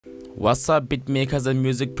What's up, beat makers and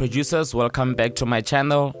music producers? Welcome back to my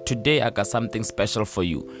channel. Today I got something special for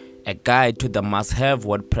you, a guide to the must-have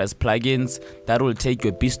WordPress plugins that will take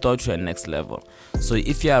your beat store to a next level. So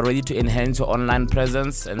if you are ready to enhance your online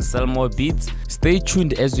presence and sell more beats, stay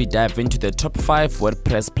tuned as we dive into the top 5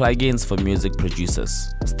 WordPress plugins for music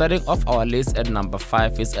producers. Starting off our list at number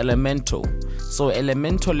 5 is Elementor. So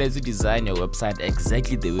Elementor lets you design your website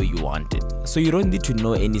exactly the way you want it. So you don't need to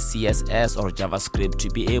know any CSS or JavaScript to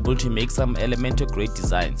be able to make some Elementor great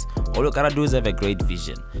designs. All you gotta do is have a great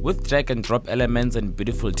vision. With drag and drop elements and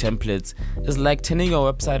beautiful templates, it's like turning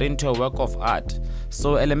your website into a work of art.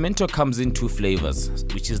 So Elementor comes in 2 flavors,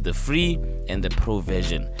 which is the free and the pro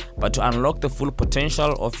version. But to unlock the full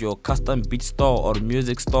potential of your custom beat store or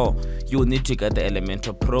music store, you will need to get the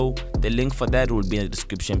Elementor Pro. The link for that will be in the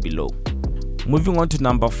description below. Moving on to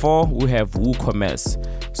number 4, we have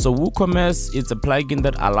Woocommerce. So Woocommerce is a plugin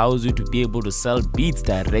that allows you to be able to sell beats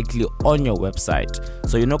directly on your website.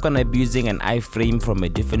 So you're not going to be using an iframe from a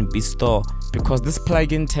different beat store, because this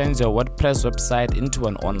plugin turns your WordPress website into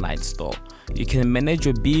an online store. You can manage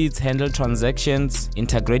your beats, handle transactions,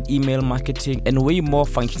 integrate email marketing, and way more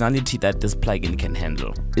functionality that this plugin can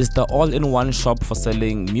handle. It's the all-in-one shop for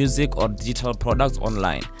selling music or digital products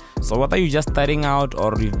online. So whether you're just starting out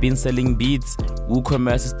or you've been selling beats,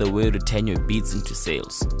 WooCommerce is the way to turn your beats into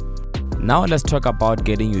sales. Now let's talk about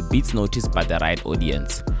getting your beats noticed by the right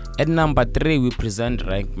audience. At number 3, we present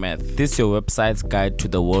RankMath. This is your website's guide to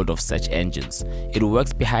the world of search engines. It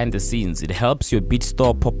works behind the scenes. It helps your beat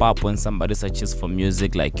store pop up when somebody searches for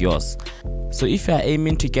music like yours. So if you are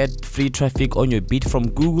aiming to get free traffic on your beat from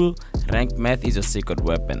Google, RankMath is your secret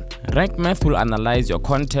weapon. RankMath will analyze your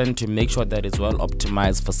content to make sure that it's well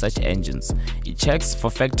optimized for search engines. It checks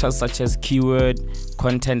for factors such as keyword,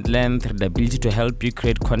 content length, and the ability to help you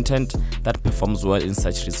create content that performs well in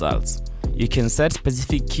search results. You can set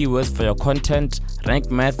specific keywords for your content.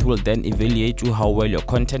 RankMath will then evaluate you how well your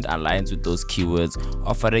content aligns with those keywords,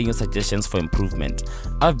 offering you suggestions for improvement.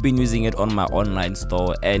 I've been using it on my online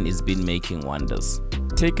store and it's been making wonders.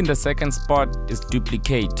 Taking the second spot is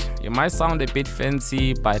Duplicate. It might sound a bit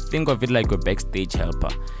fancy, but think of it like a backstage helper.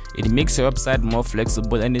 It makes your website more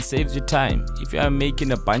flexible and it saves you time. If you are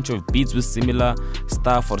making a bunch of beats with similar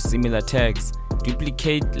stuff or similar tags,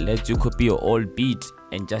 Duplicate lets you copy your old beat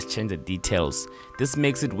and just change the details. This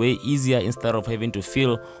makes it way easier instead of having to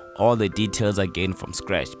fill all the details again from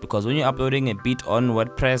scratch, because when you're uploading a beat on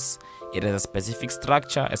WordPress, it has a specific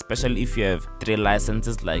structure, especially if you have 3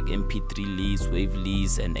 licenses like MP3 lease, wave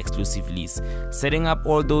lease, and exclusive lease. Setting up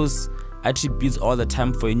all those attributes all the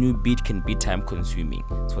time for a new beat can be time consuming,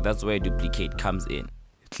 so that's where Duplicate comes in.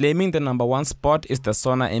 Claiming the number 1 spot is the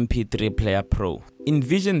Sona MP3 Player Pro.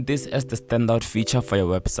 Envision this as the standout feature for your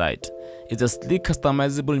website. It's a sleek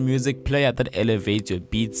customizable music player that elevates your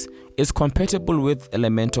beats. It's compatible with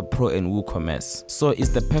Elementor Pro and WooCommerce, so it's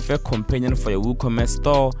the perfect companion for your WooCommerce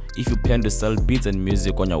store if you plan to sell beats and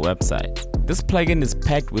music on your website. This plugin is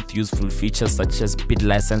packed with useful features such as beat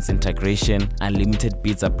license integration, unlimited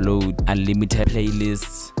beats upload, unlimited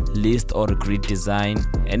playlists, list or grid design,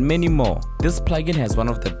 and many more. This plugin has one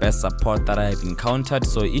of the best support that I have encountered,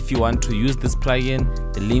 so if you want to use this plugin,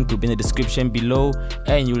 the link will be in the description below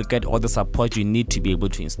and you will get all the support you need to be able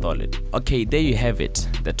to install it. Okay, there you have it,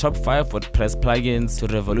 the top 5 WordPress plugins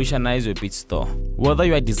to revolutionize your beat store. Whether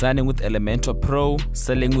you are designing with Elementor Pro,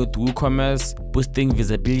 selling with WooCommerce, boosting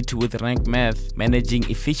visibility with RankMath, managing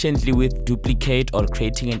efficiently with Duplicate, or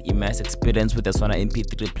creating an immersive experience with the Sona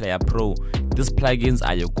MP3 Player Pro, these plugins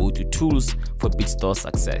are your go-to tools for beat store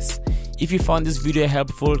success. If you found this video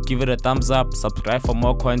helpful, give it a thumbs up, subscribe for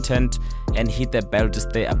more content, and hit the bell to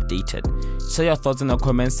stay updated. Share your thoughts in the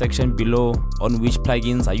comment section below on which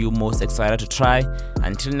plugins are you most excited to try.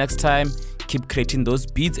 Until next time, keep creating those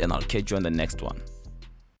beats and I'll catch you on the next one.